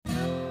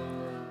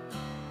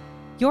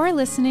You're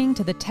listening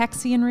to the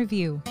Texian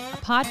Review, a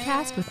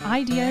podcast with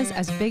ideas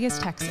as big as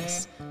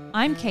Texas.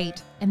 I'm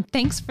Kate, and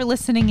thanks for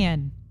listening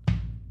in.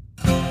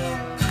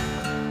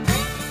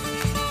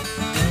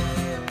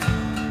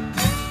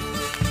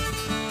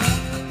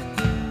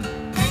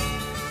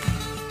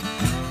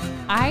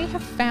 I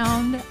have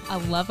found a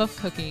love of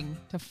cooking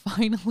to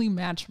finally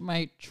match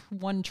my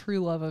one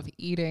true love of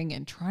eating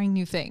and trying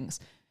new things.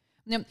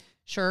 Now,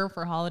 sure,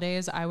 for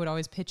holidays, I would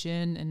always pitch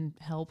in and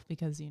help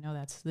because,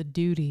 that's the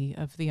duty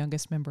of the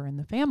youngest member in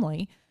the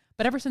family.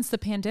 But ever since the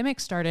pandemic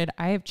started,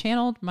 I have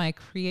channeled my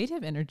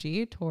creative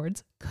energy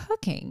towards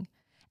cooking.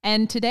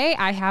 And today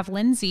I have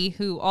Lindsay,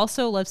 who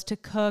also loves to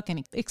cook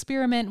and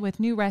experiment with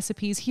new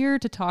recipes, here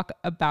to talk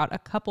about a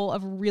couple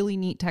of really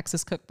neat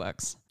Texas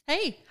cookbooks.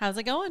 Hey, how's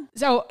it going?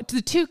 So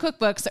the two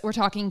cookbooks that we're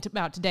talking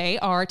about today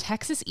are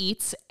Texas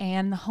Eats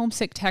and the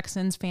Homesick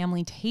Texans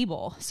Family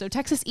Table. So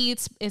Texas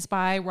Eats is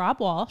by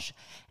Rob Walsh,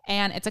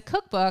 and it's a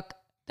cookbook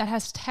that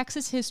has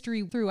Texas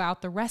history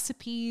throughout the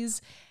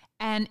recipes.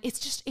 And it's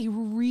just a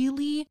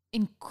really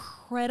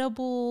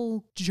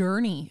incredible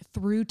journey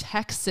through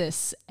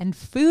Texas and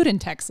food in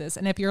Texas.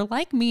 And if you're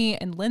like me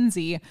and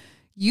Lindsay,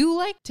 you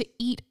like to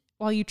eat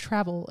while you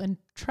travel and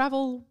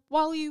travel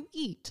while you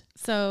eat.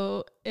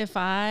 So if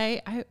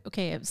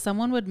if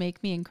someone would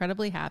make me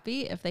incredibly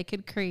happy if they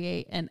could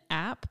create an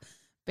app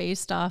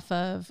based off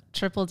of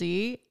Triple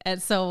D.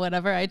 And so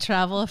whenever I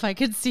travel, if I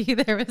could see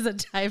there was a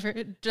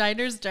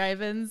diners,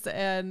 drive-ins,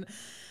 and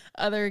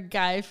other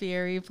Guy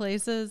Fieri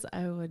places,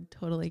 I would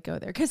totally go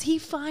there, because he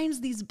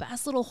finds these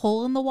best little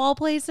hole in the wall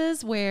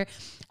places where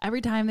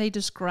every time they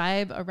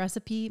describe a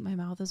recipe, my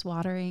mouth is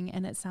watering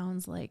and it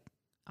sounds like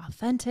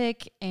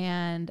authentic.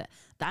 And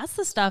that's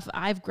the stuff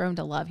I've grown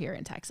to love here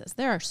in Texas.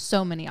 There are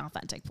so many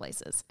authentic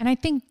places. And I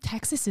think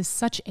Texas is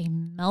such a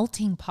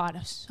melting pot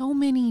of so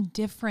many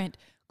different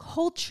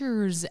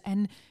cultures.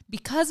 And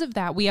because of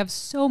that, we have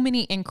so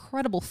many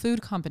incredible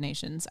food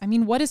combinations. I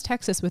mean, what is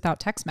Texas without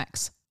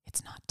Tex-Mex?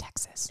 It's not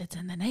Texas. It's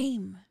in the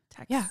name.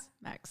 Tex-Mex.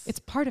 Yeah, it's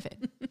part of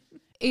it.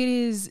 It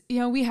is,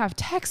 we have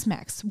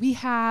Tex-Mex. We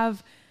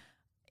have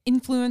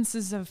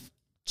influences of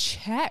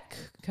Czech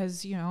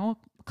because,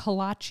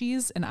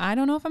 kolaches, and I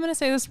don't know if I'm going to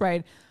say this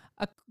right.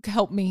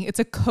 Help me. It's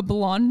a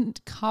Kablanesk.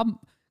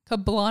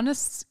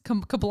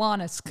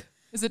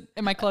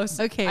 Am I close?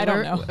 Okay. I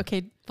don't know.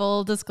 Okay.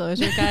 Full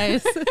disclosure,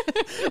 guys.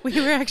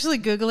 We were actually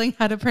Googling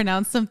how to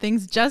pronounce some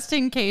things just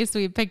in case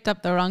we picked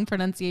up the wrong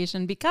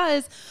pronunciation,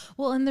 because,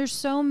 and there's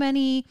so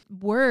many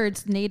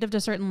words native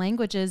to certain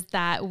languages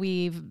that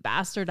we've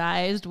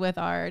bastardized with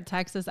our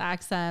Texas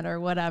accent or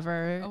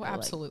whatever. Oh,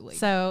 absolutely.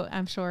 So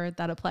I'm sure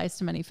that applies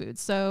to many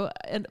foods. So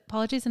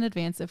apologies in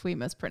advance if we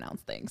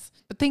mispronounce things.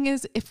 The thing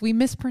is, if we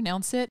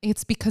mispronounce it,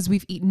 it's because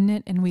we've eaten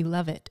it and we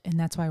love it. And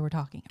that's why we're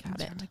talking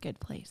about it. From a good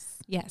place.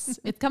 Yes,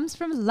 it comes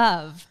from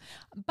love.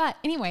 But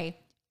anyway,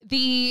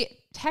 the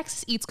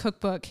Texas Eats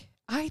cookbook,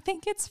 I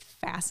think it's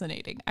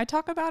fascinating. I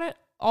talk about it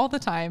all the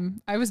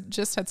time. I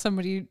just had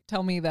somebody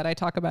tell me that I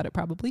talk about it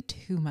probably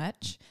too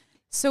much.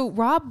 So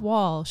Rob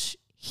Walsh,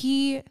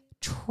 he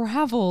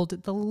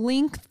traveled the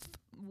length,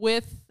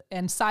 width,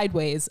 and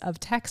sideways of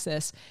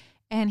Texas,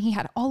 and he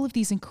had all of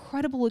these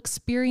incredible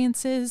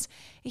experiences.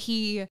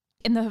 In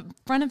the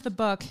front of the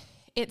book,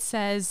 it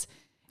says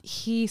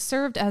he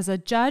served as a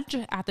judge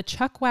at the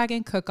Chuck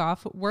Wagon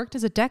Cook-Off, worked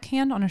as a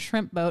deckhand on a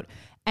shrimp boat,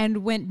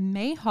 and went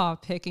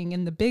mayhaw picking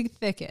in the Big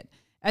Thicket.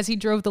 As he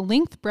drove the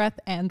length, breadth,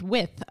 and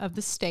width of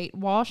the state,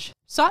 Walsh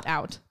sought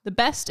out the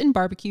best in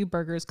barbecue,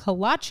 burgers,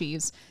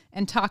 kolaches,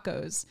 and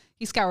tacos.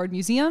 He scoured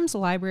museums,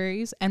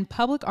 libraries, and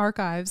public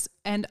archives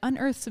and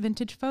unearthed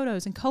vintage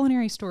photos and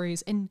culinary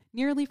stories and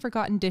nearly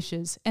forgotten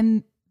dishes.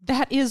 And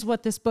that is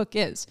what this book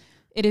is.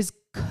 It is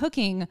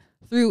cooking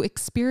through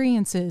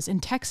experiences in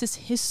Texas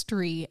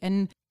history,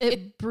 and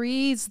it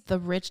breathes the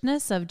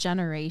richness of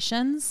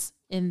generations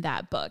in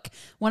that book.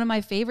 One of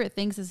my favorite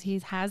things is he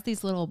has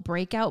these little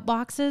breakout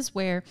boxes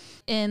where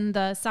in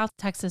the South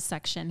Texas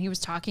section, he was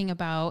talking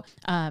about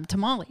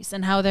tamales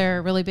and how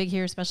they're really big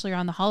here, especially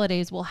around the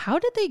holidays. Well, how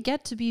did they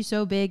get to be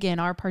so big in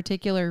our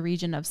particular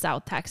region of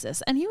South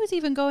Texas? And he was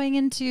even going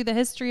into the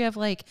history of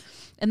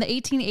in the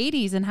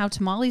 1880s and how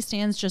tamale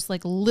stands just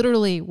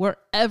literally were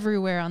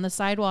everywhere on the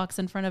sidewalks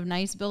in front of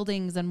nice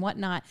buildings and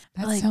whatnot.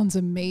 That sounds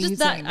amazing.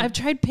 I've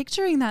tried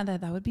picturing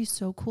that would be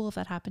so cool if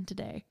that happened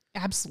today.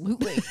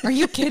 Absolutely. Are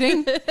you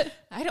kidding?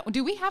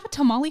 Do we have a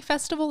tamale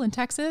festival in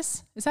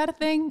Texas? Is that a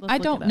thing? I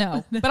don't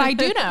know, but I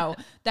do know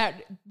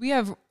that we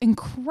have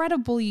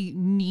incredibly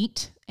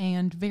neat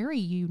and very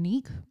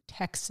unique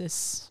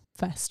Texas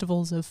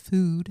festivals of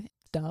food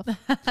stuff.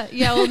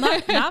 Yeah. Well,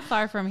 not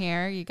far from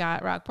here, you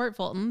got Rockport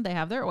Fulton. They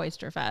have their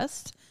Oyster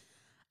Fest.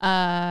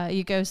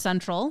 You go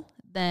central.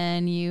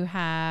 Then you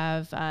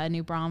have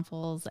New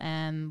Braunfels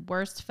and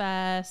Wurst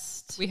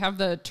Fest. We have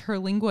the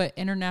Terlingua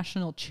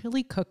International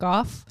Chili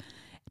Cook-Off.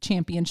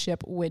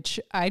 championship, which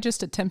I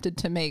just attempted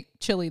to make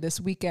chili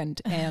this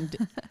weekend.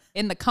 And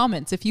in the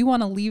comments, if you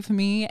want to leave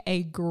me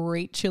a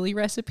great chili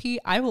recipe,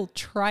 I will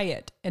try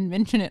it and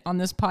mention it on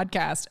this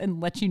podcast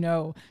and let you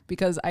know,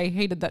 because I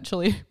hated that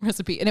chili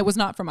recipe. And it was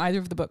not from either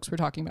of the books we're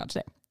talking about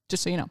today,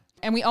 just so you know.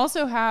 And we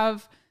also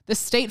have the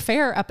state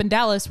fair up in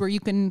Dallas where you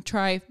can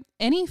try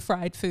any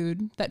fried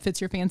food that fits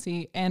your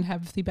fancy and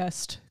have the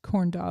best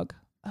corn dog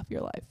of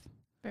your life.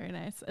 Very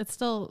nice. It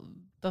still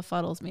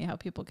befuddles me how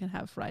people can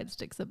have fried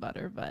sticks of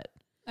butter, but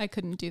I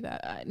couldn't do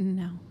that.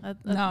 No,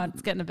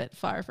 it's getting a bit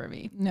far for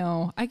me.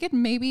 No, I could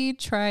maybe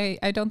try,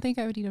 I don't think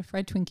I would eat a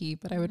fried Twinkie,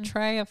 but I would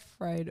try a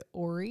fried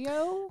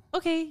Oreo.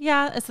 Okay,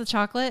 yeah, it's the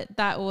chocolate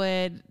that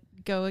would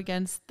go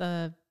against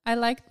the I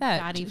like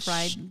that fatty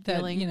fried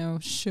feeling. That, you know,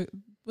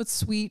 with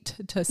sweet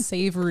to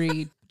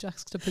savory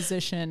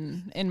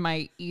juxtaposition in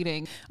my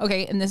eating.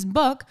 Okay, in this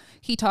book,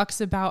 he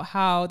talks about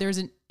how there's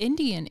an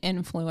Indian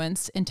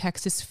influence in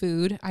Texas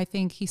food. I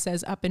think he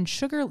says up in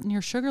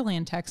near Sugar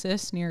Land,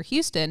 Texas, near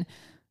Houston,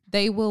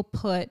 they will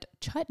put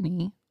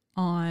chutney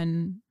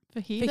on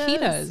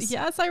fajitas.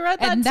 Yes, I read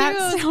that and too.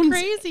 That sounds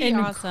crazy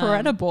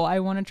incredible. Awesome. I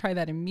want to try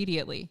that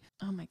immediately.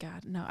 Oh my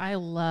God. No, I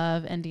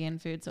love Indian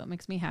food, so it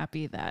makes me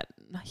happy that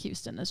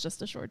Houston is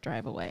just a short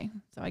drive away.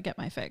 So I get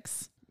my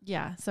fix.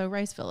 Yeah, so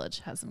Rice Village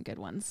has some good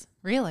ones.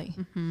 Really?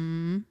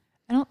 Mm-hmm.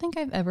 I don't think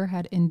I've ever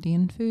had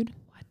Indian food.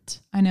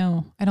 What? I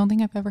know. I don't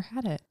think I've ever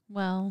had it.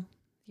 Well,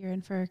 you're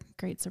in for a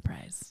great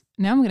surprise.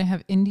 Now I'm going to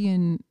have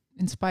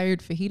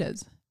Indian-inspired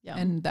fajitas. Yeah.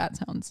 And that's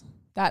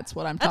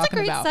what I'm talking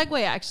about. That's a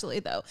great segue, actually,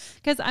 though,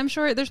 because I'm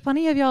sure there's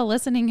plenty of y'all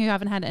listening who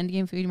haven't had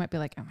Indian food. You might be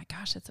like, oh my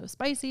gosh, it's so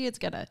spicy. It's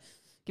going to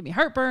give me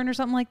heartburn or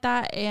something like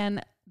that.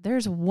 And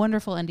there's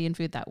wonderful Indian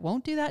food that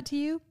won't do that to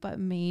you. But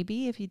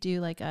maybe if you do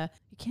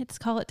you can't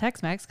just call it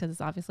Tex-Mex because it's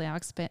obviously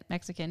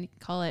Mexican. You can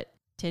call it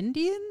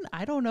Tindian.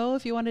 I don't know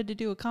if you wanted to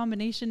do a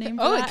combination name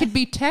for that. It could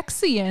be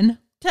Texian.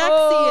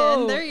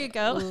 Texian. There you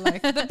go.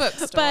 Like the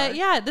bookstore. But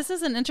yeah, this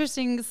is an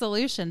interesting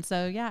solution.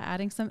 So yeah,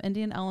 adding some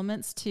Indian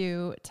elements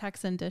to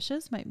Texan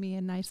dishes might be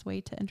a nice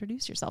way to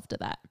introduce yourself to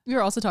that. We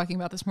were also talking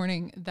about this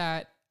morning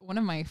that one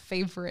of my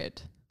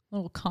favorite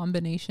little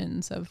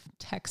combinations of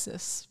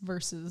Texas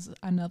versus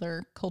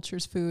another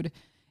culture's food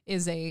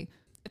is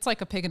it's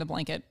like a pig in a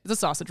blanket. It's a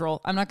sausage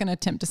roll. I'm not going to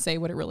attempt to say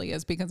what it really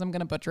is because I'm going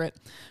to butcher it.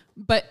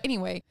 But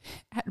anyway,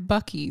 at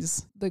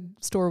Buc-ee's, the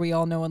store we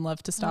all know and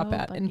love to stop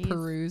at Buc-ee's. in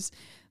Peruse,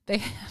 they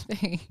have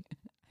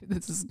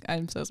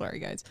I'm so sorry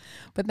guys,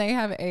 but they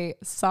have a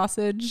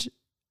sausage,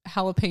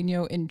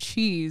 jalapeno, and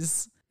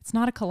cheese. It's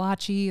not a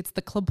kolache. It's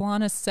the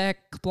Klobana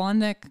Sek,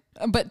 Blondek.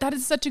 But that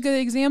is such a good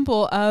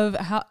example of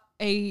how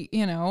a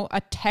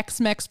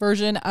Tex-Mex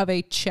version of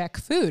a Czech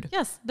food.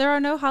 Yes, there are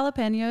no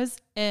jalapenos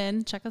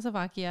in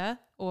Czechoslovakia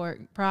or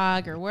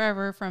Prague or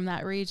wherever from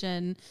that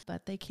region,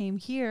 but they came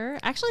here.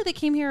 Actually, they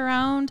came here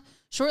around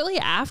shortly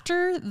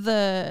after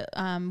the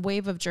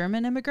wave of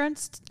German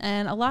immigrants,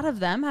 and a lot of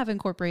them have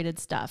incorporated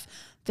stuff.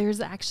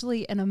 There's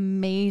actually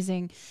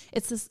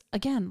it's this,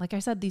 again, like I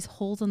said, these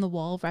holes in the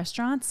wall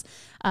restaurants.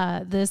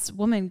 This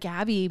woman,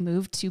 Gabby,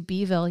 moved to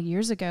Beeville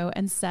years ago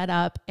and set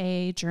up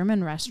a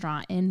German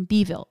restaurant in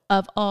Beeville.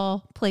 Of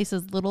all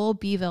places, little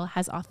Beeville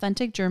has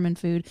authentic German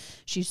food.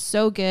 She's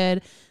so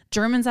good.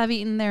 Germans have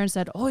eaten there and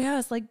said, oh yeah,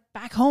 it's like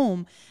back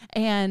home.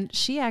 And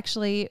she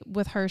actually,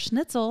 with her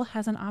schnitzel,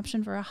 has an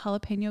option for a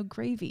jalapeno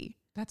gravy.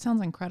 That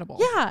sounds incredible.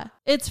 Yeah,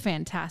 it's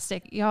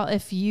fantastic. Y'all,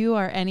 if you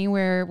are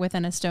anywhere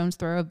within a stone's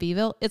throw of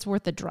Beeville, it's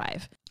worth the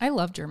drive. I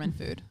love German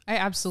food. I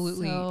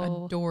absolutely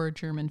adore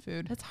German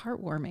food. It's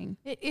heartwarming.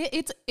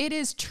 It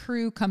is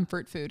true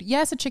comfort food.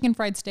 Yes, a chicken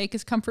fried steak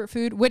is comfort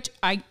food, which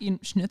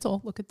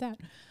schnitzel, look at that.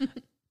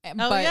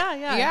 But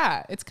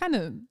yeah. It's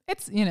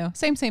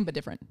same but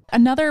different.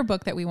 Another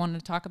book that we wanted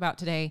to talk about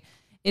today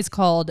is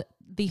called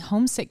The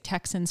Homesick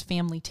Texans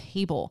Family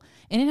Table.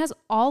 And it has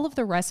all of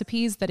the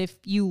recipes that if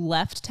you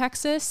left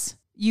Texas,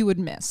 you would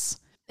miss.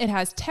 It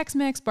has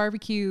Tex-Mex,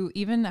 barbecue,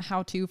 even a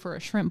how-to for a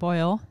shrimp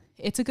boil.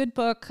 It's a good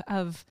book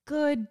of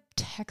good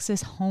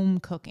Texas home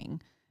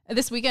cooking.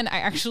 This weekend, I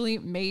actually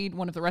made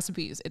one of the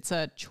recipes. It's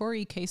a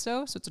chori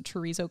queso, so it's a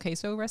chorizo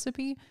queso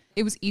recipe.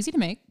 It was easy to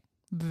make,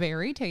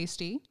 very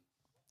tasty.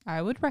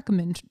 I would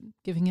recommend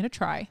giving it a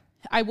try.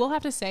 I will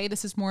have to say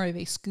this is more of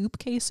a scoop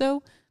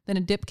queso than a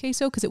dip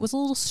queso because it was a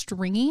little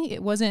stringy.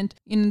 It wasn't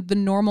in the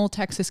normal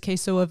Texas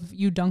queso of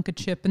you dunk a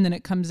chip and then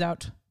it comes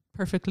out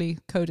perfectly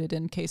coated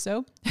in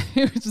queso.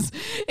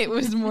 It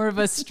was more of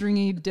a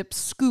stringy dip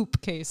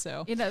scoop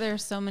queso. There are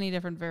so many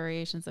different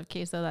variations of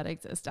queso that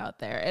exist out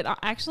there. It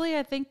actually,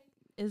 I think,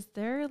 is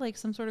there like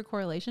some sort of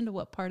correlation to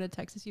what part of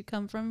Texas you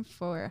come from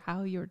for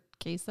how your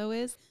queso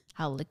is,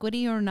 how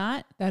liquidy or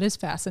not? That is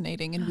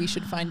fascinating, and we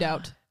should find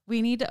out.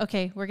 We're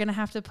going to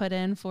have to put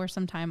in for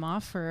some time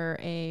off for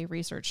a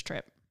research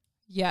trip.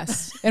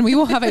 Yes, and we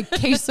will have a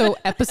queso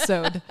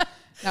episode.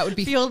 That would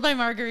be fueled by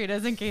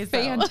margaritas and queso.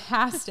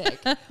 Fantastic.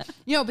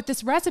 But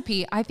this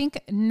recipe, I think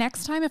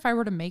next time if I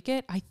were to make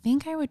it, I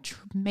think I would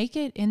make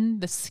it in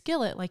the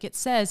skillet like it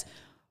says,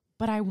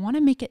 but I want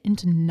to make it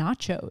into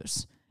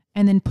nachos.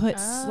 and then put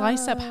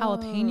slice up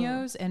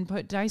jalapenos and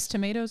put diced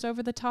tomatoes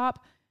over the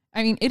top.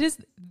 I mean, it is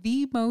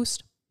the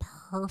most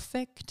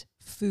perfect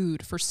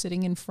food for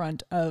sitting in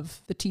front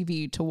of the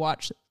TV to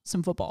watch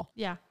some football.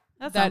 Yeah,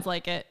 that sounds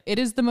like it. It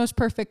is the most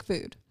perfect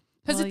food.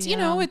 Because Well, it's,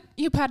 yeah.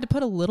 you've had to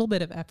put a little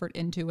bit of effort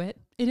into it.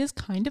 It is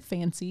kind of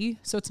fancy.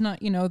 So it's not,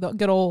 the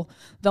good old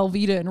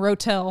Velveeta and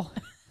Rotel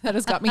that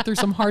has got me through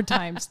some hard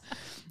times.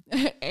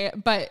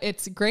 But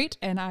it's great.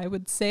 And I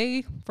would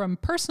say from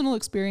personal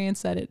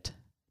experience that it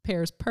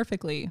pairs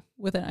perfectly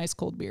with an ice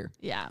cold beer.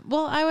 Yeah.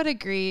 Well, I would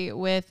agree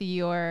with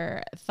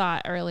your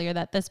thought earlier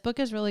that this book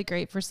is really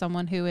great for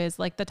someone who is,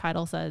 like the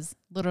title says,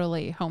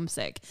 literally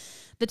homesick.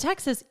 The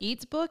Texas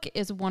Eats book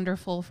is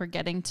wonderful for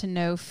getting to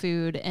know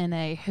food in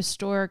a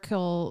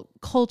historical,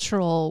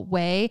 cultural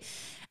way.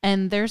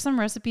 And there's some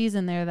recipes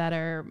in there that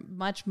are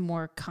much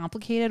more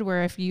complicated,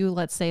 where if you,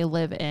 let's say,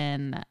 live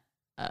in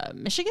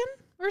Michigan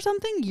or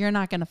something, you're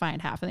not going to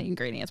find half of the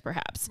ingredients,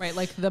 perhaps. Right.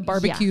 Like the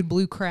barbecued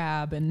blue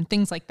crab and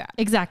things like that.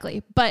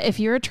 Exactly. But if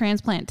you're a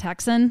transplant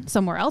Texan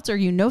somewhere else, or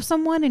you know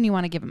someone and you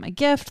want to give them a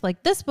gift,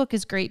 like this book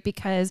is great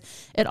because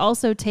it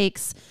also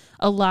takes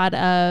a lot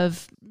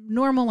of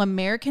normal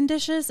American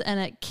dishes and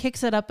it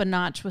kicks it up a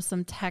notch with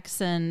some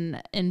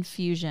Texan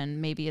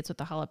infusion. Maybe it's with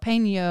the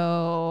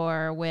jalapeno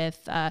or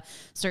with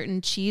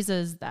certain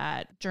cheeses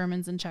that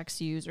Germans and Czechs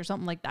use or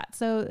something like that.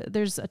 So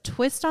there's a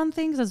twist on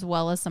things as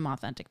well as some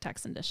authentic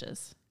Texan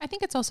dishes. I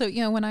think it's also,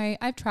 when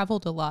I've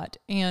traveled a lot,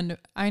 and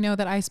I know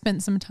that I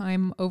spent some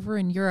time over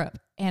in Europe,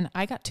 and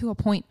I got to a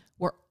point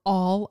where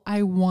all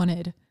I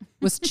wanted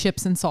was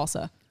chips and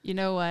salsa. You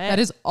know what? That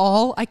is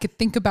all I could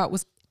think about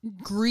was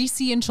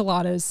greasy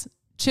enchiladas,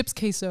 chips,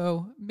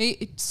 queso,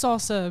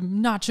 salsa,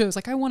 nachos.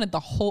 Like I wanted the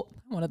whole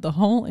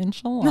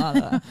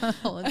enchilada.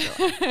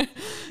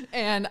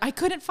 And I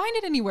couldn't find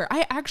it anywhere.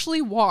 I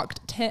actually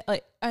walked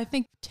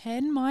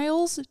 10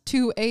 miles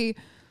to a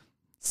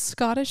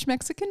Scottish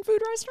Mexican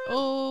food restaurant.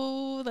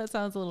 Oh, that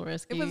sounds a little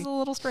risky. It was a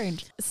little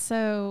strange.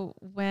 So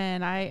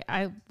when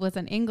I was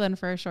in England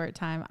for a short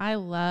time,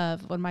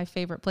 one of my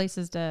favorite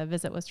places to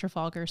visit was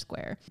Trafalgar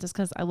Square, just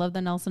because I love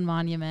the Nelson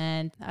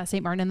Monument,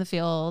 St. Martin in the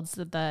Fields,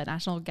 the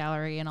National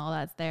Gallery and all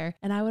that's there.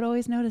 And I would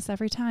always notice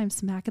every time,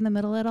 smack in the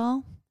middle of it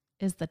all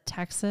is the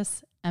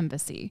Texas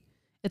Embassy.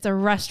 It's a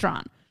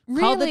restaurant.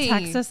 Called the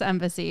Texas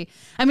Embassy.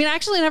 I mean, I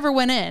actually never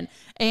went in,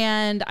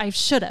 and I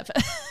should have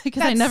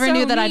because I never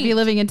knew that I'd be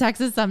living in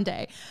Texas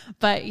someday.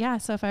 But yeah,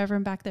 so if I ever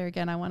am back there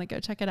again, I want to go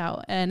check it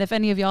out. And if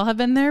any of y'all have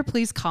been there,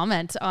 please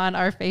comment on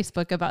our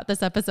Facebook about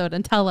this episode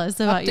and tell us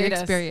about your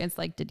experience.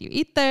 Like, did you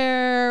eat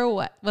there?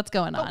 What's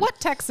going on? What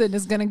Texan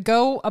is going to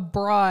go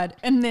abroad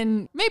and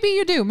then maybe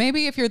you do?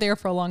 Maybe if you're there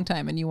for a long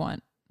time and you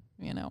want,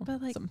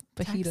 but like some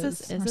fajitas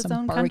Texas is or its some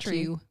own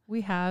barbecue. country.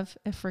 We have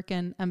a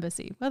freaking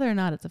embassy, whether or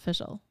not it's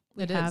official.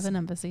 We have an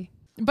embassy.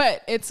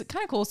 But it's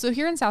kind of cool. So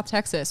here in South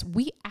Texas,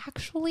 we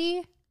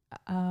actually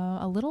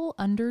a little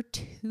under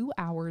 2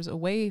 hours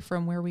away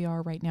from where we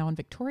are right now in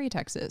Victoria,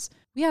 Texas.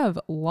 We have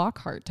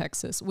Lockhart,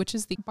 Texas, which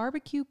is the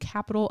barbecue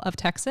capital of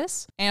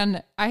Texas.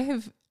 And I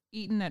have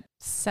eaten at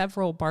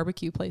several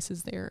barbecue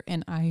places there,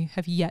 and I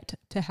have yet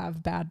to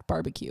have bad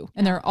barbecue.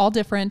 And they're all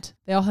different.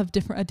 They all have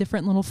a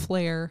different little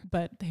flair,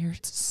 but they're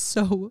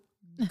so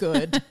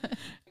good.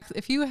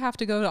 If you have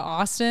to go to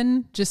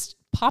Austin, just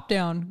pop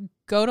down,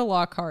 go to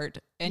Lockhart,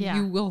 and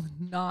you will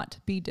not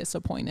be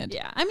disappointed.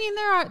 Yeah. I mean,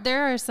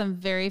 there are some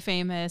very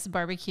famous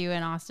barbecue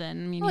in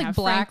Austin. I mean, Like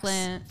you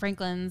have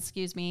Franklin's,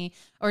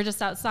 or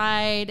just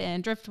outside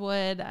in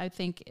Driftwood. I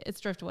think it's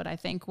Driftwood,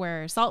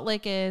 where Salt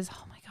Lake is.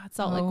 Oh my God.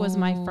 Salt Lake was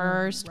my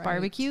first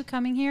barbecue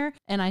coming here,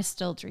 and I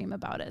still dream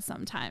about it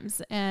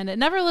sometimes. And it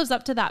never lives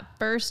up to that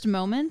first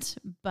moment,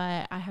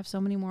 but I have so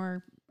many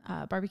more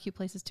barbecue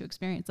places to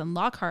experience, and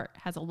Lockhart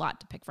has a lot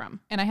to pick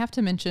from. And I have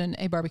to mention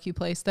a barbecue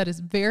place that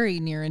is very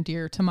near and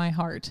dear to my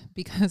heart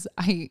because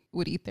I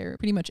would eat there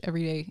pretty much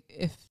every day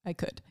if I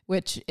could,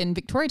 which in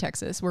Victoria,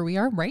 Texas, where we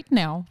are right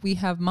now, we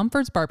have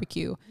Mumford's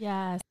Barbecue.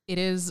 Yes. It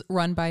is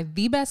run by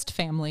the best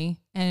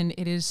family, and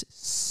it is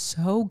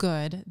so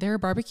good. Their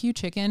barbecue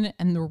chicken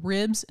and the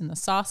ribs and the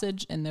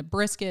sausage and the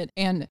brisket.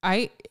 And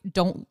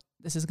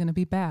this is going to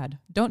be bad.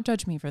 Don't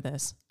judge me for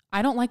this.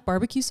 I don't like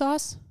barbecue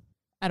sauce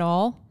at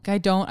all.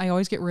 I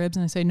always get ribs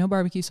and I say no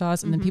barbecue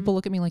sauce. And then people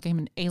look at me like I'm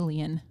an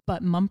alien.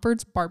 But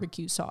Mumford's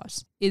barbecue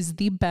sauce is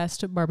the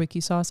best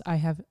barbecue sauce I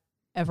have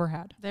ever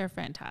had. They're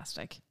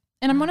fantastic.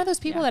 And I'm one of those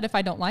people that if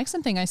I don't like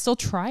something, I still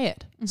try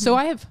it. So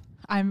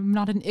I'm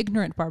not an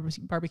ignorant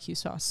barbecue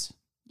sauce.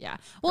 Yeah.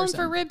 Well, and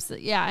for ribs,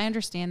 I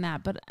understand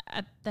that. But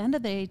at the end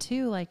of the day,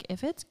 too, like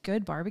if it's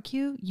good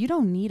barbecue, you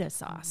don't need a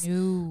sauce.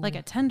 No. Like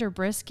a tender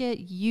brisket,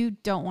 you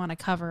don't want to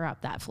cover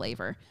up that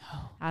flavor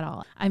at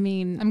all. I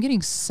mean, I'm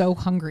getting so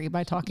hungry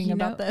by talking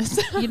about this.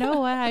 You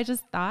know what? I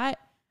just thought,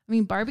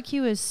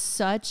 barbecue is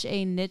such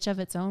a niche of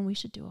its own. We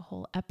should do a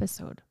whole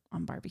episode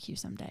on barbecue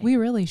someday. We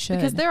really should.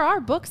 Because there are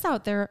books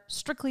out there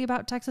strictly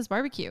about Texas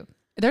barbecue.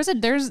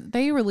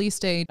 They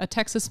released a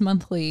Texas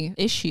Monthly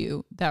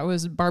issue that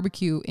was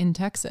barbecue in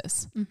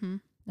Texas.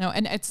 No,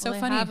 and it's so Well,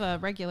 funny. They have a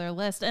regular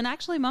list. And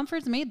actually,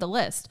 Mumford's made the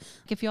list.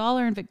 If you all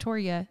are in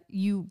Victoria,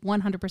 you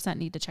 100%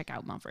 need to check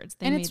out Mumford's.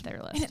 They made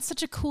their list. And it's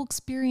such a cool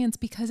experience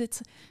because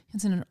it's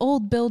in an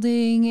old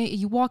building.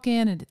 You walk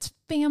in and it's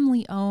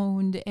family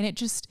owned, and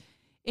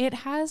it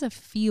has a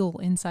feel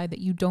inside that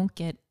you don't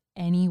get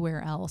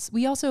anywhere else.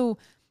 We also,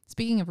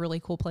 speaking of really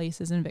cool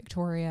places in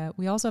Victoria,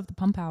 we also have the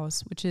Pump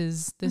House, which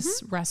is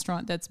this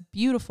restaurant that's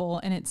beautiful,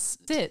 and it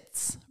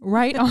sits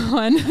right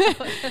on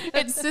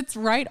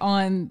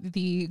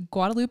the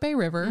Guadalupe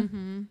River.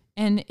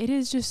 And it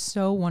is just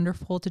so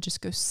wonderful to just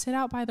go sit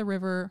out by the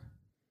river,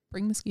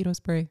 bring mosquito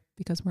spray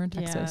because we're in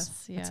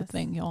Texas. Yes, That's a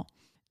thing, y'all.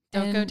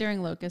 Don't go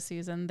during locust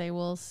season. They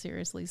will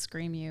seriously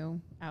scream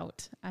you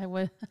out. I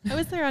was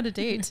there on a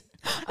date.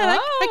 And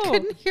I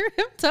couldn't hear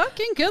him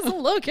talking because the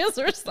locusts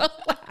were so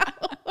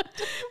loud.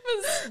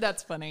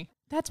 That's funny.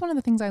 That's one of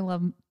the things I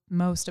love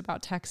most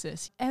about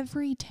Texas.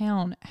 Every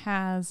town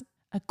has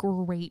a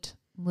great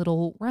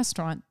little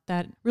restaurant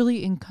that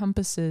really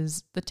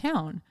encompasses the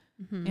town.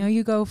 You know,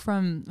 you go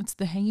from, it's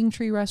the Hanging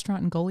Tree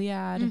restaurant in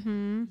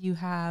Goliad. You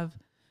have,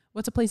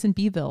 what's a place in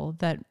Beeville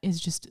that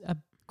is just a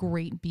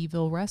great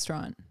Beeville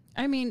restaurant?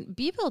 I mean,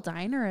 Beeville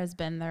Diner has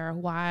been there a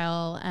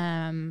while.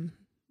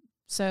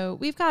 So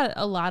we've got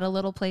a lot of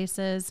little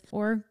places,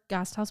 or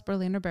Gasthaus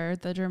Berliner Bär,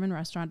 the German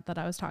restaurant that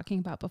I was talking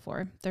about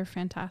before. They're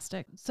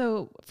fantastic.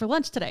 So for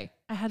lunch today,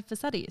 I had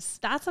Facetti's.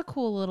 That's a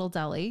cool little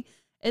deli.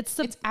 It's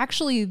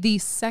actually the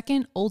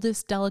second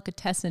oldest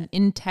delicatessen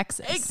in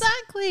Texas.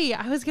 Exactly.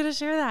 I was going to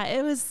share that.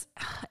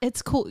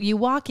 It's cool. You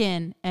walk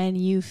in and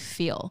you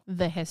feel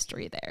the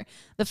history there.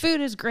 The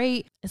food is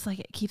great. It's like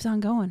it keeps on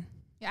going.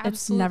 Yeah,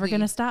 it's never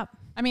going to stop.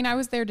 I mean, I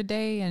was there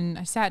today and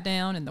I sat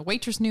down and the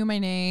waitress knew my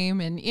name,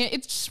 and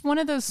it's just one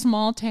of those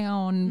small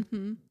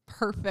town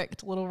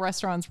perfect little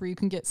restaurants where you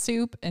can get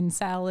soup and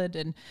salad,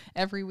 and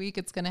every week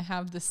it's going to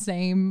have the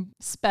same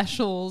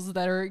specials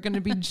that are going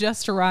to be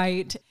just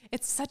right.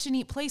 It's such a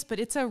neat place, but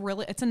it's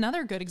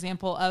another good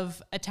example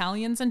of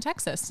Italians in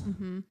Texas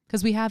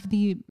because we have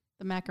the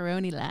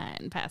macaroni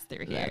line passed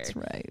through here. That's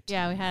right.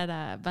 Yeah, we had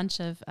a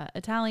bunch of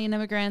Italian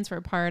immigrants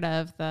were part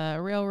of the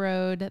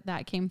railroad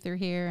that came through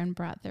here and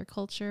brought their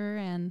culture,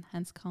 and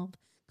hence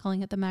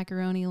calling it the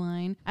macaroni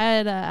line. I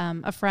had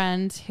a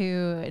friend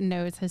who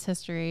knows his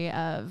history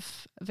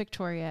of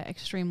Victoria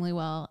extremely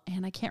well,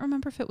 and I can't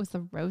remember if it was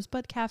the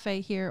Rosebud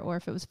Cafe here or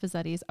if it was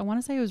Facetti's. I want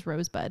to say it was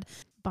Rosebud.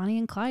 Bonnie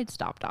and Clyde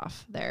stopped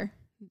off there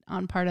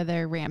on part of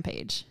their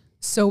rampage.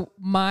 So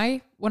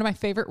one of my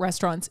favorite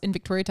restaurants in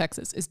Victoria,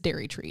 Texas is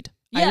Dairy Treat.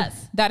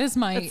 Yes. That is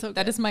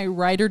my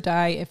ride or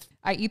die. If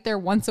I eat there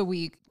once a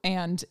week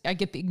and I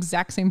get the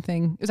exact same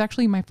thing. It was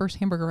actually my first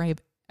hamburger I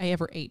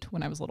ever ate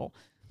when I was little.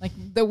 Like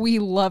we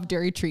love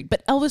Dairy Treat,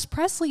 but Elvis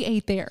Presley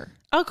ate there.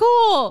 Oh,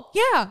 cool.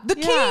 Yeah. The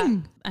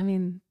king. I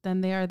mean,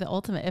 then they are the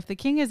ultimate. If the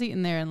king has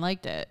eaten there and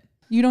liked it.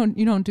 You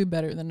don't do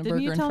better than a burger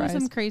and fries. Didn't you tell me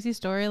some crazy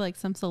story like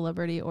some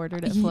celebrity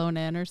ordered it flown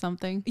in or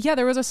something? Yeah,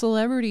 there was a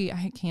celebrity.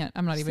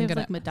 I'm not even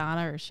gonna, like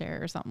Madonna or Cher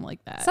or something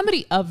like that.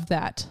 Somebody of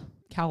that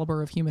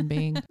caliber of human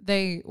being.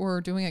 They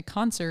were doing a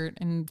concert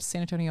in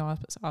San Antonio,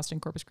 Austin,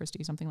 Corpus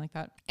Christi, something like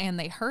that. And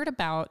they heard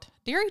about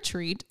Dairy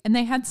Treat and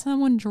they had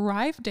someone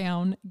drive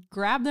down,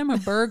 grab them a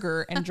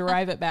burger and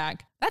drive it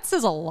back. That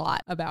says a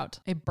lot about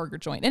a burger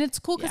joint. And it's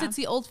cool because it's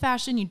the old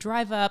fashioned. You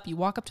drive up, you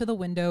walk up to the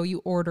window, you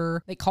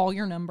order, they call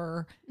your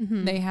number.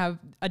 They have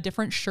a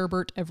different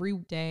sherbet every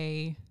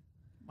day.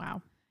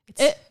 Wow.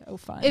 It's so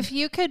fun. If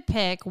you could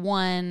pick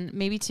one,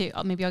 maybe two,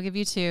 maybe I'll give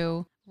you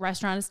two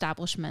restaurant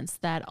establishments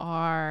that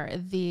are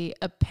the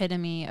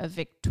epitome of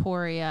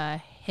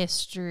Victoria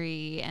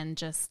history and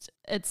just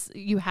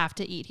you have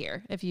to eat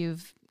here if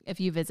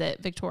you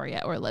visit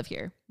Victoria or live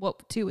here.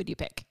 What two would you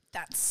pick?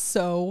 That's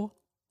so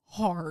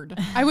hard.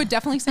 I would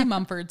definitely say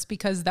Mumford's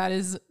because that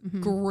is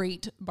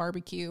great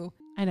barbecue.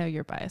 I know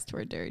you're biased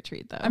toward Dairy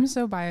Treat though. I'm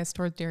so biased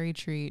toward Dairy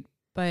Treat,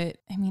 but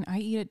I mean, I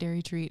eat at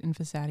Dairy Treat and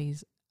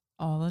Facetti's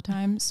all the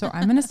time. So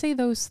I'm going to say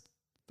those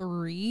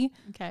three.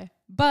 Okay.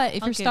 But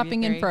if you're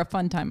stopping in for a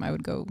fun time, I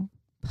would go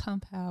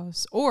Pump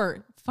House.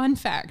 Or fun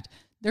fact,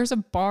 there's a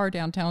bar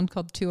downtown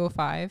called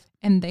 205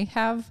 and they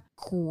have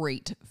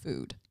great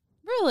food.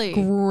 Really?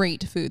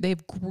 Great food. They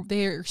have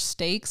their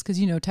steaks because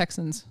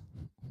Texans,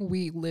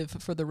 we live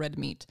for the red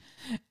meat,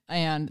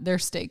 and their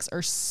steaks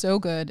are so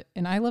good.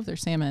 And I love their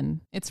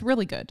salmon. It's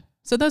really good.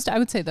 So I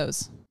would say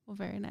those. Well,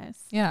 very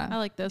nice. Yeah. I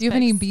like those. Do you have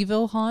any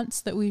Beeville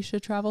haunts that we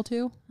should travel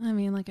to? I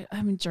mean,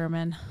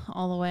 German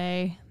all the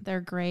way.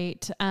 They're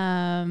great.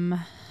 I'm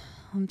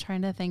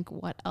trying to think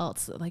what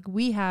else. Like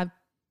we have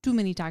too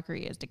many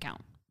taquerias to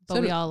count.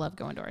 But we all love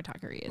going to our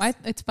taquerias.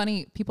 It's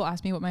funny. People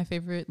ask me what my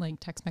favorite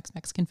Tex-Mex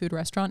Mexican food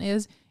restaurant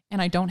is,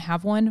 and I don't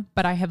have one,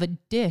 but I have a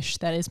dish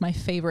that is my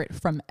favorite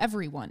from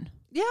everyone.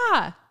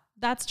 Yeah,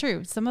 that's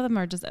true. Some of them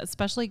are just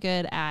especially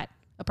good at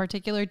a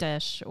particular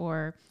dish,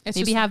 or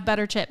maybe have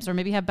better chips, or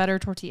maybe have better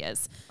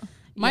tortillas.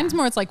 Mine's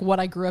more, it's like what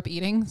I grew up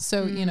eating.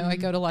 So, you know, I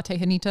go to La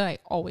Tejanita, I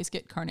always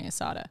get carne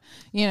asada.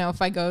 You know,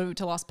 if I go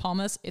to Las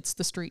Palmas, it's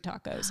the street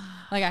tacos.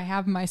 Like I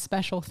have my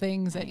special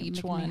things at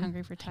each one. Me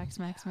hungry for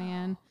Tex-Mex,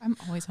 man. I'm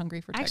always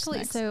hungry for Tex-Mex.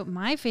 Actually, so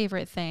my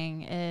favorite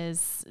thing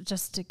is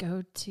just to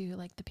go to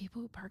like the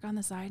people who park on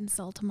the side and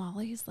sell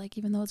tamales. Like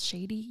even though it's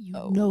shady, you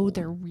know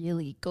they're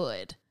really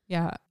good.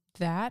 Yeah,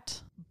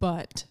 that,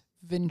 but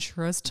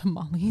Ventura's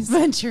tamales.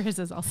 Ventura's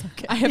is also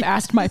good. I have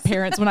asked my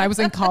parents when I was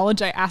in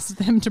college, I asked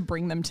them to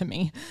bring them to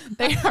me.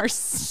 They are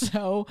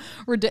so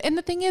ridiculous. And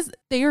the thing is,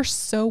 they are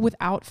so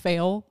without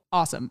fail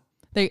awesome.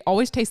 They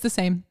always taste the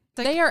same.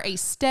 They are a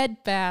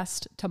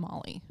steadfast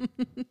tamale.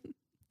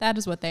 That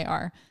is what they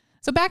are.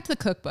 So back to the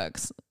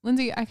cookbooks.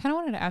 Lindsay, I kind of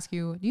wanted to ask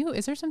you,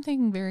 is there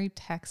something very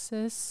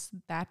Texas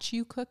that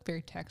you cook?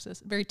 Very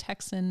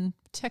Texan,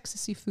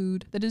 Texas-y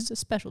food that is a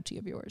specialty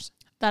of yours?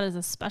 That is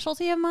a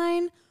specialty of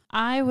mine.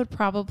 I would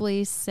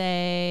probably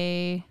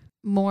say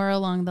more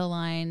along the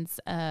lines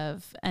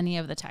of any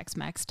of the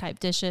Tex-Mex type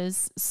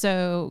dishes.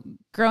 So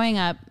growing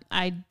up,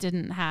 I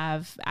didn't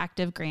have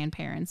active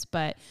grandparents,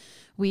 but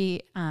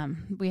we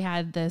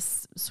had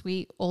this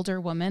sweet older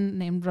woman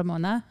named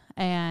Ramona,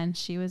 and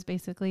she was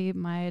basically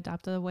my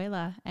adopted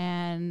abuela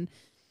and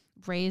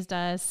raised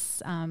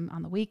us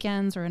on the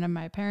weekends or when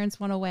my parents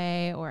went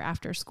away or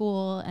after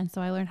school. And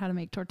so I learned how to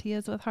make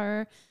tortillas with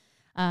her.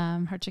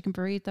 Her chicken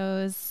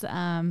burritos.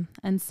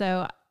 And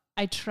so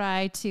I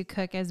try to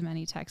cook as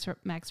many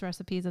Tex-Mex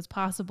recipes as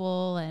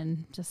possible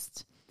and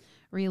just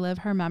relive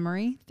her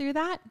memory through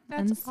that.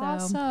 That's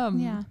awesome.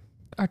 Yeah.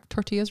 Are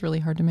tortillas really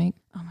hard to make?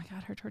 Oh my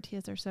God, her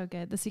tortillas are so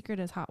good. The secret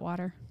is hot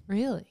water.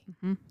 Really?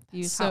 Mm-hmm.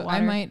 Use so hot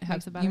water.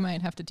 You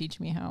might have to teach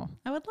me how.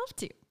 I would love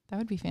to. That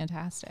would be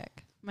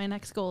fantastic. My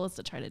next goal is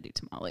to try to do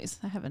tamales.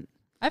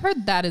 I've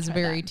heard that is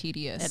very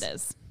tedious. It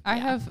is.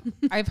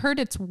 I've heard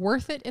it's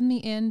worth it in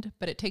the end,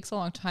 but it takes a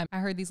long time. I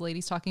heard these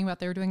ladies talking about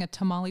they were doing a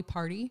tamale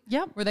party.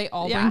 Yep. Where they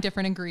all bring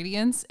different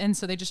ingredients. And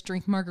so they just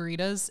drink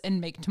margaritas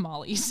and make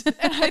tamales. And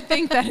I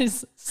think that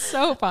is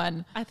so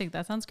fun. I think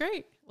that sounds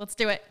great. Let's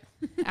do it.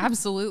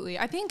 Absolutely.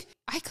 I think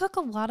I cook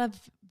a lot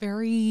of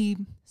very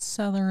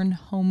Southern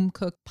home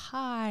cooked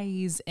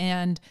pies,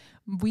 and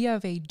we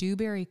have a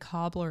dewberry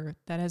cobbler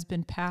that has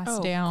been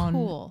passed down.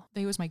 Cool.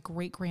 It was my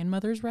great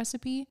grandmother's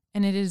recipe,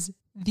 and it is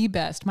the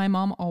best. My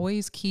mom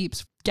always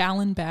keeps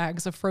gallon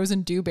bags of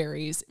frozen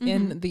dewberries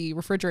in the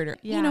refrigerator.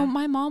 Yeah. You know,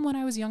 my mom, when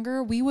I was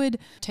younger, we would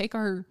take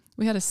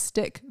we had a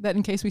stick that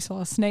in case we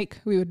saw a snake,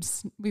 we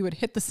would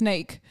hit the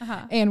snake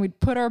and we'd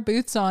put our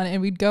boots on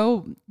and we'd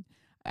go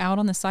out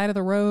on the side of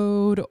the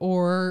road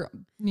or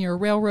near a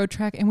railroad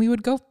track, and we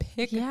would go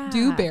pick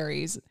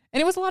dewberries, and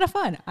it was a lot of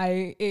fun.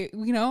 I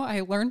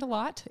learned a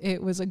lot.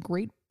 It was a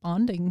great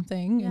bonding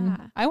thing,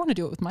 and I want to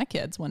do it with my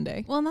kids one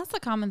day. Well, and that's the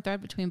common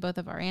thread between both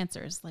of our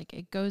answers. Like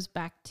it goes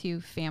back to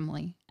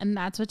family, and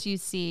that's what you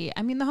see.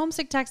 I mean, the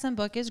Homesick Texan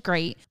book is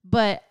great,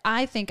 but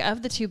I think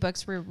of the two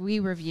books where we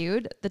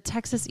reviewed, the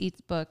Texas Eats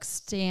book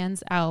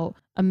stands out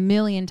a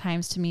million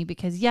times to me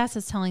because yes,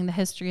 it's telling the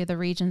history of the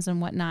regions and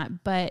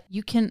whatnot, but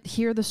you can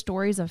hear the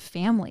stories of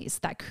families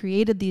that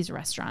created these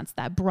restaurants,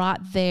 that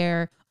brought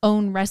their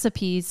own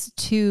recipes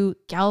to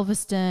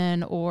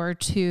Galveston or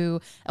to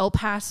El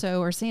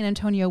Paso or San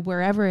Antonio,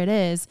 wherever it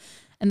is.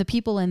 And the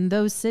people in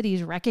those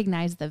cities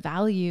recognize the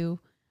value,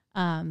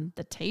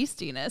 the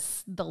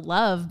tastiness, the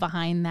love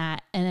behind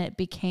that. And it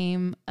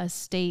became a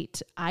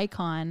state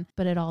icon,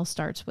 but it all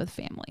starts with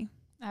family.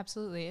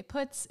 Absolutely.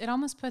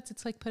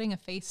 It's like putting a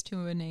face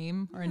to a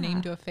name or a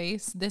name to a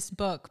face. This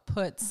book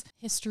puts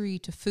history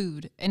to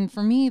food. And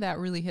for me, that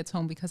really hits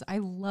home because I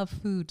love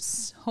food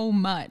so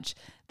much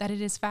that it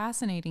is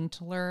fascinating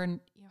to learn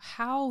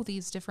how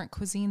these different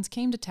cuisines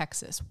came to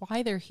Texas,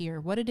 why they're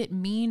here, what did it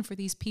mean for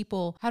these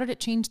people, how did it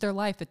change their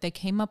life that they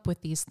came up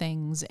with these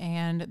things,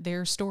 and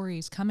their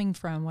stories coming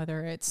from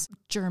whether it's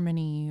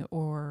Germany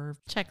or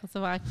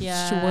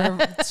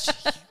Czechoslovakia.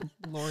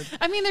 Lord.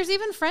 I mean, there's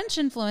even French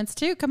influence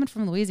too, coming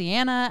from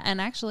Louisiana, and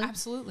actually,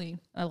 absolutely,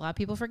 a lot of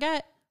people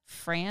forget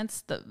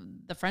France.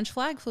 The French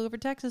flag flew over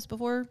Texas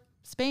before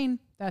Spain.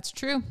 That's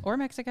true. Or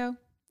Mexico.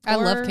 I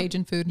love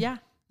Cajun food. Yeah,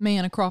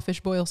 man, a crawfish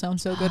boil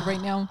sounds so good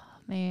right now.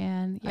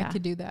 Man, yeah. I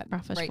could do that.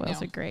 Crawfish right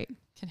boils now. are great.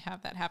 Can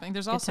have that happening.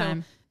 There's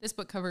also this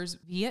book covers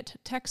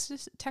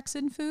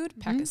Texan food,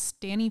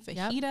 Pakistani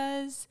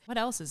fajitas. What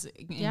else is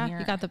in here?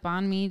 You got the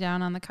banh mi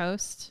down on the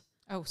coast.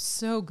 Oh,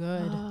 so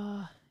good.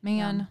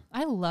 Man,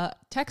 I love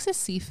Texas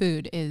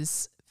seafood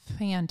is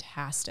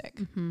fantastic.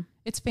 Mm-hmm.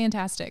 It's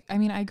fantastic. I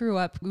mean, I grew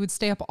up, we would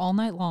stay up all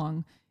night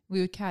long. We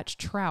would catch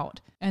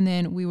trout, and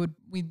then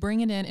we'd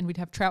bring it in, and we'd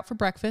have trout for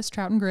breakfast,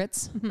 trout and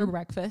grits for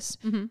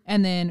breakfast. Mm-hmm.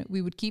 And then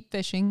we would keep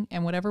fishing,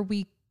 and whatever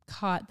we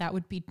caught, that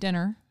would be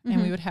dinner. Mm-hmm.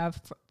 And we would have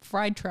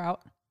fried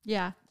trout.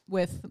 Yeah.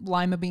 With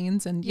lima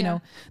beans and, you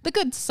know, the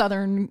good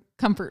Southern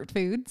comfort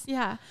foods.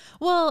 Yeah.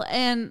 Well,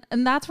 and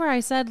that's where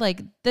I said,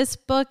 like, this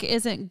book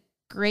isn't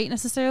great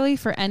necessarily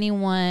for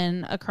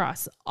anyone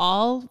across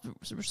all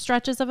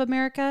stretches of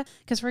America.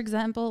 Because, for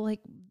example,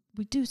 like,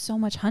 we do so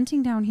much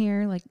hunting down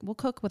here. Like, we'll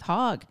cook with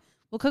hog.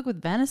 We'll cook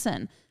with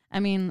venison. I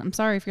mean, I'm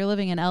sorry if you're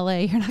living in LA,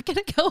 you're not going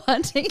to go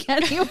hunting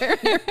anywhere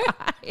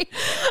nearby.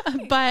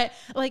 But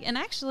like, and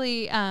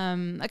actually,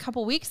 a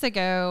couple weeks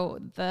ago,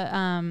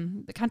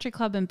 the country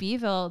club in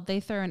Beeville, they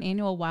throw an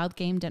annual wild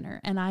game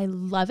dinner, and I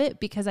love it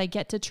because I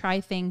get to try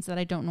things that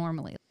I don't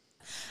normally.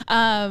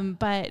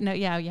 But no,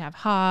 yeah, you have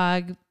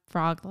hog,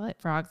 frog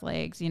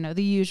legs,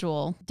 the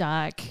usual,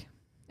 duck.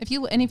 If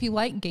you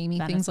like gamey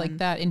things like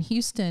that, in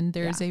Houston,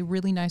 there's a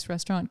really nice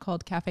restaurant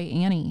called Cafe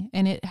Annie,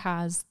 and it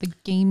has the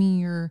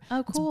gamier,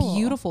 it's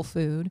beautiful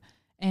food,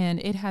 and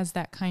it has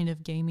that kind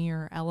of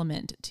gamier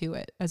element to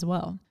it as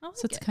well.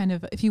 So it's kind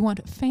of, if you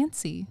want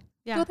fancy,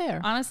 go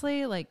there.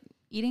 Honestly, like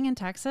eating in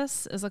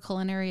Texas is a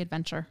culinary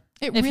adventure.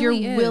 If really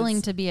you're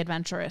willing to be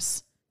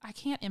adventurous. I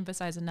can't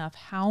emphasize enough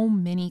how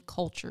many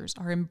cultures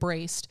are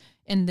embraced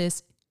in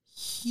this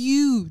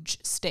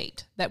huge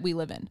state that we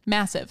live in.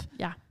 Massive.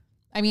 Yeah.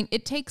 I mean,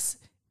 it takes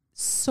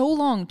so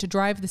long to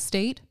drive the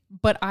state,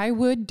 but I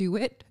would do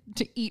it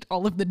to eat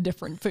all of the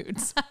different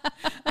foods.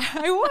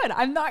 I would.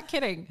 I'm not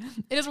kidding.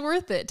 It is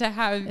worth it to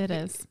have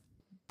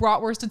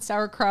bratwurst and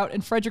sauerkraut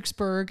in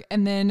Fredericksburg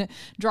and then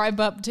drive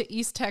up to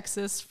East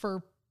Texas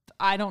for,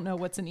 I don't know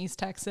what's in East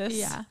Texas.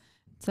 Yeah.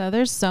 So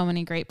there's so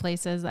many great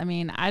places. I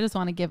mean, I just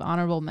want to give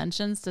honorable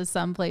mentions to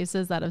some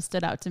places that have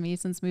stood out to me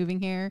since moving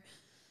here.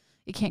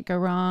 You can't go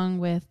wrong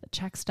with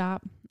Check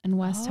Stop in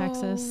West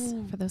Texas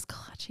for those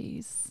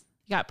kolaches.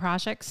 You got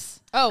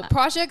Projects. Oh,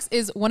 Projects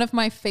is one of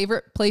my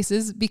favorite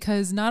places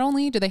because not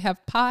only do they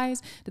have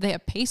pies, do they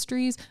have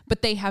pastries,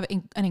 but they have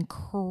an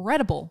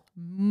incredible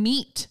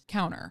meat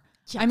counter.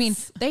 Yes. I mean,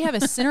 they have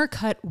a center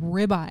cut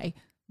ribeye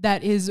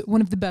that is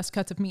one of the best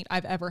cuts of meat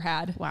I've ever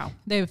had. Wow.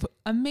 They have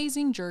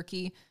amazing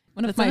jerky.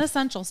 It's an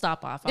essential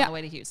stop off on the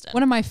way to Houston.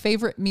 One of my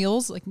favorite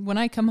meals, like when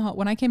I came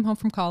home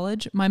from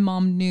college, my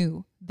mom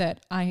knew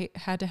that I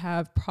had to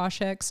have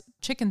Projects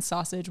chicken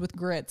sausage with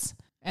grits,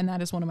 and that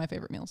is one of my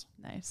favorite meals.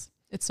 Nice.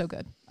 It's so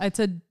good.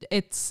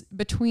 It's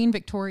between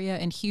Victoria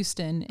and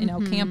Houston in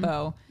El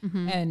Campo,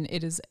 and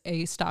it is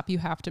a stop you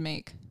have to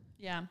make.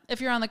 Yeah. If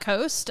you're on the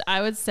coast,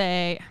 I would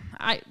say,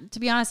 to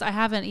be honest, I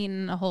haven't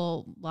eaten a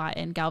whole lot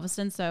in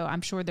Galveston, so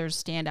I'm sure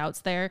there's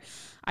standouts there.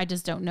 I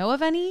just don't know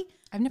of any.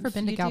 I've never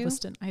been to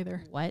Galveston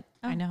either. What?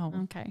 Oh, I know.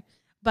 Okay.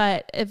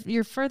 But if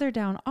you're further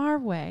down our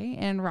way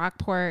in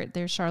Rockport,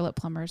 there's Charlotte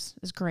Plumbers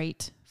is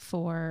great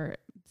for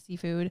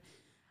seafood.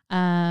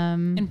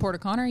 In Port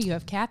O'Connor, you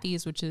have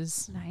Kathy's, which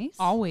is nice,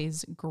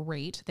 always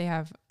great. They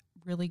have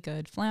really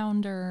good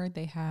flounder.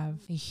 They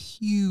have a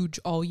huge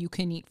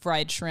all-you-can-eat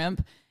fried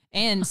shrimp.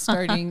 And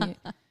starting,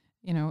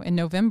 in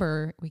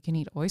November, we can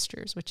eat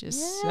oysters, which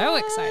is so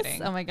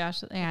exciting. Oh my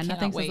gosh. Yeah,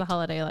 nothing says a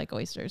holiday like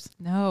oysters.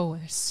 No,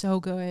 they're so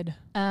good.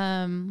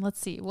 Let's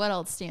see. What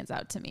else stands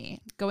out to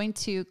me? Going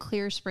to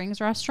Clear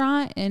Springs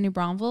Restaurant in New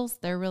Braunfels.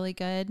 They're really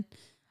good.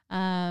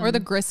 Or the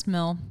Grist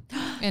Mill.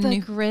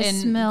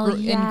 Grist Mill,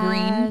 in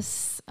Green.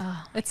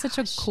 Oh, it's such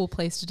a cool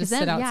place to just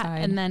sit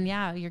outside. And then,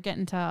 you're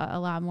getting to a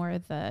lot more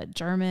of the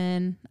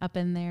German up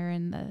in there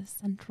in the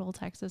central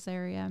Texas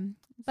area.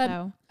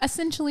 But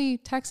essentially,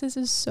 Texas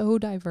is so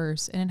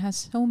diverse and it has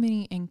so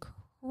many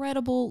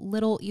incredible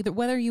little, either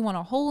whether you want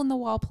a hole in the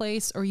wall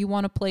place or you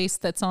want a place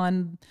that's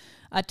on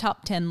a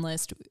top 10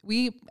 list.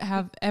 We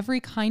have every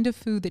kind of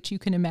food that you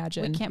can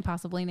imagine. We can't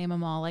possibly name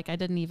them all. Like I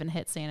didn't even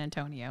hit San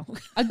Antonio.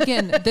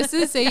 Again, this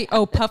is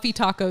Puffy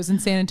Tacos in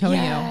San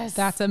Antonio. Yes.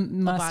 That's a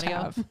must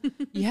have.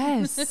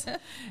 Yes.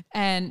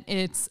 And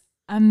it's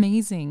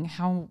amazing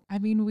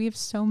we have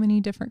so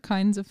many different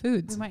kinds of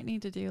foods. We might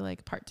need to do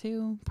like part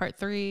 2, part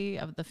 3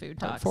 of the food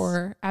talks. Part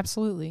 4,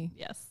 absolutely.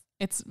 Yes.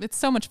 It's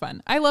so much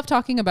fun. I love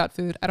talking about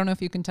food. I don't know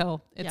if you can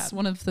tell. It's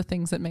one of the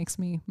things that makes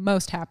me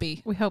most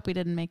happy. We hope we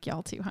didn't make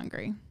y'all too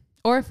hungry.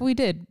 Or if we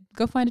did,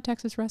 go find a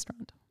Texas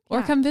restaurant.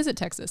 Or come visit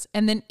Texas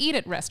and then eat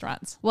at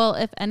restaurants. Well,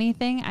 if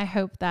anything, I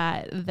hope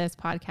that this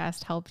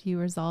podcast helped you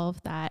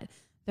resolve that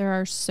there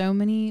are so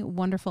many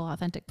wonderful,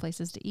 authentic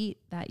places to eat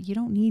that you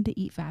don't need to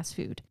eat fast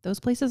food. Those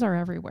places are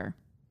everywhere.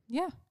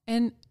 Yeah.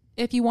 And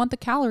if you want the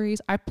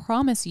calories, I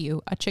promise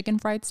you a chicken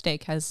fried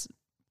steak has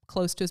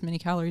close to as many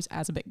calories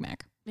as a Big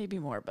Mac. Maybe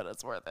more, but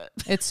it's worth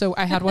it.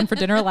 I had one for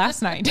dinner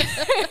last night.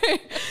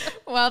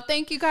 Well,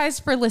 thank you guys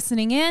for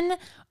listening in,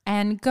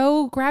 and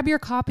go grab your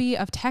copy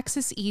of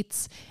Texas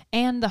Eats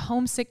and the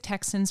Homesick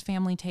Texans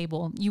Family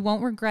Table. You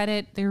won't regret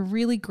it. They're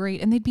really great,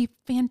 and they'd be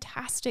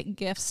fantastic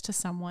gifts to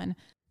someone.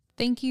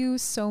 Thank you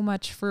so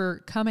much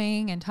for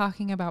coming and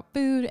talking about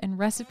food and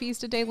recipes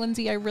today,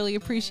 Lindsay. I really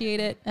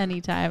appreciate it.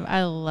 Anytime.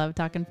 I love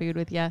talking food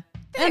with you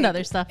and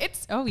other stuff.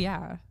 It's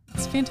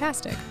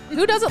fantastic.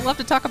 Who doesn't love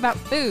to talk about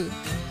food?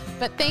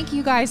 But thank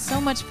you guys so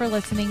much for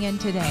listening in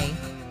today,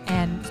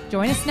 and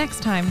join us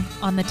next time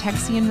on the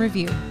Texian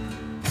Review.